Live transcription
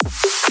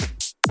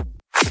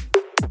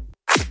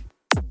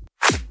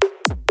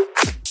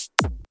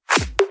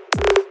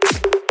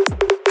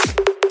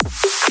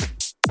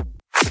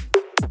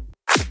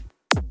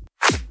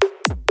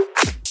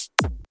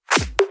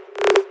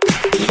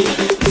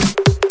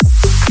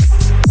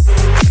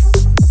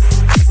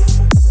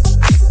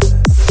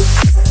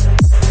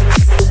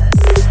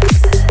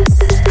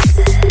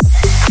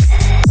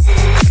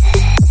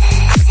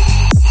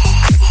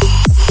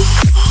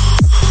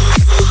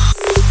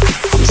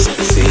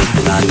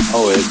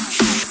know it,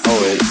 know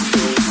it,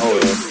 know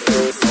it.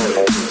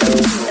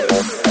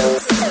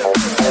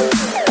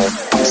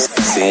 I'm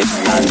sexy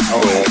and I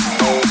know it,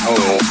 know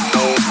it,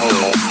 know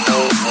it.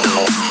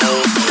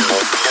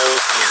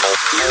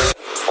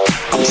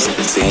 I'm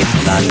sexy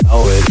and I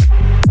know it,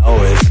 know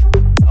it,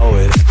 know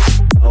it,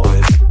 know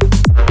it.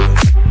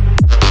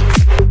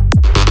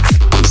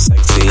 I'm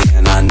sexy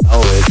and I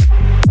know it,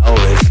 know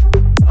it,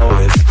 know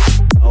it,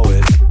 know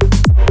it,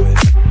 know it.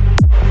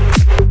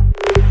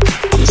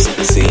 I'm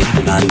sexy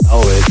and I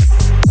know it,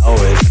 know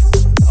it,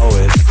 know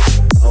it,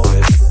 know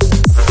it.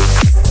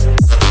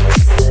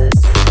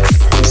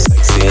 I'm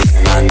sexy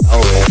and I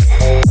know it,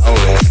 know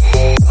it, know it,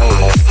 know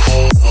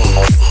it.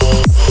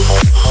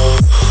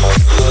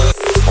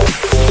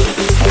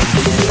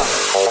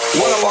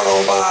 When I walk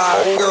on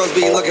by, girls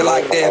be looking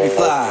like Debbie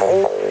Fly.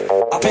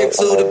 I pimp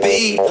to the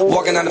beat,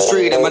 walking down the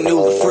street and my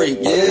new the freak,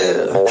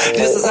 yeah.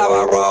 This is how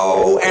I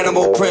roll,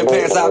 animal print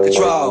pants out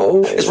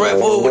control. It's Red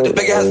Bull with the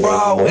big ass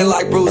bra, and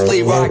like Bruce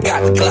Lee, I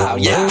got the clout,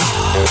 yeah.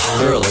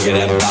 Girl, look at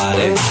that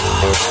body.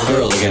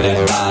 Girl, look at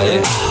that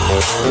body.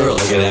 Girl,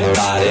 look at that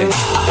body.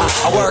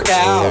 I work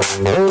out.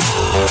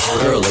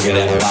 Girl, look at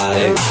that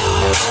body.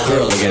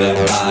 Girl, look at that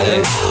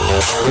body.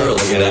 Girl,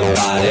 look at that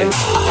body.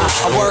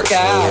 I work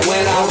out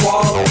when I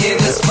walk in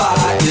the spot.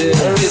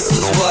 Yeah, this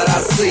is what